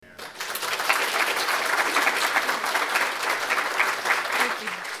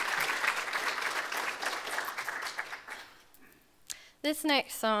This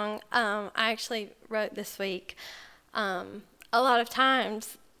next song, I actually wrote this week. A lot of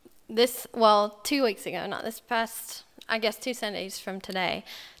times, 2 weeks ago, not this past, I guess 2 Sundays from today,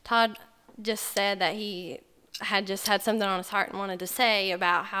 Todd just said that he had just had something on his heart and wanted to say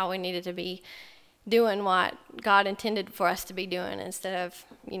about how we needed to be doing what God intended for us to be doing instead of,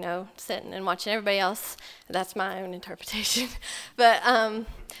 sitting and watching everybody else. That's my own interpretation. But,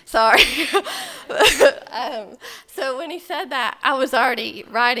 sorry. So when he said that, I was already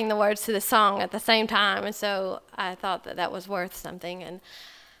writing the words to the song at the same time, and so I thought that was worth something. And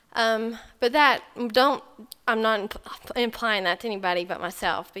but I'm not implying that to anybody but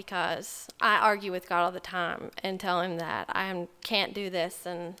myself, because I argue with God all the time and tell him that I can't do this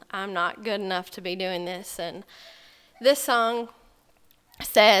and I'm not good enough to be doing this. And this song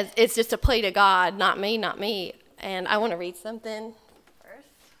says it's just a plea to God, not me, not me. And I want to read something first.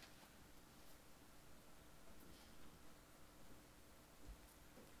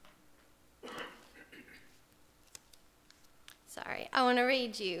 Sorry, I want to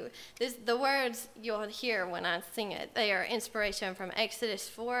read you. The words you'll hear when I sing it, they are inspiration from Exodus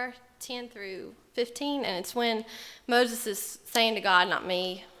 4:10 through 15, and it's when Moses is saying to God, not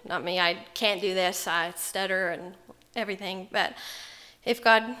me, I can't do this, I stutter and everything, but if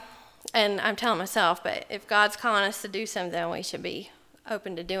God, and I'm telling myself, but if God's calling us to do something, we should be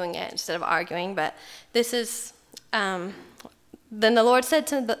open to doing it instead of arguing. But this is, then Moses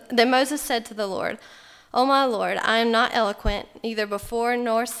said to the Lord, "O my Lord, I am not eloquent, neither before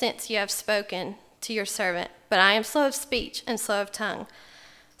nor since you have spoken to your servant, but I am slow of speech and slow of tongue."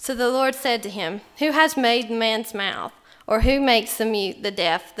 So the Lord said to him, "Who has made man's mouth? Or who makes the mute, the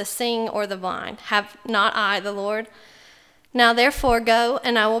deaf, the seeing, or the blind? Have not I, the Lord? Now therefore go,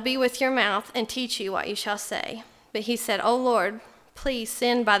 and I will be with your mouth and teach you what you shall say." But he said, "O Lord, please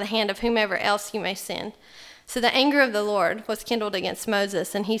send by the hand of whomever else you may send." So the anger of the Lord was kindled against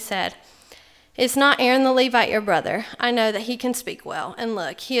Moses, and he said, "Is not Aaron the Levite your brother? I know that he can speak well. And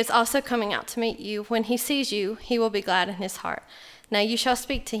look, he is also coming out to meet you. When he sees you, he will be glad in his heart. Now you shall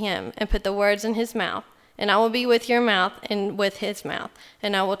speak to him and put the words in his mouth, and I will be with your mouth and with his mouth,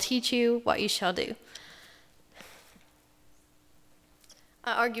 and I will teach you what you shall do."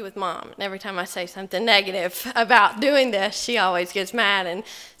 I argue with Mom, and every time I say something negative about doing this, she always gets mad, and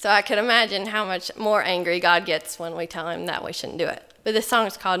so I could imagine how much more angry God gets when we tell him that we shouldn't do it. But this song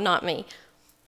is called Not Me.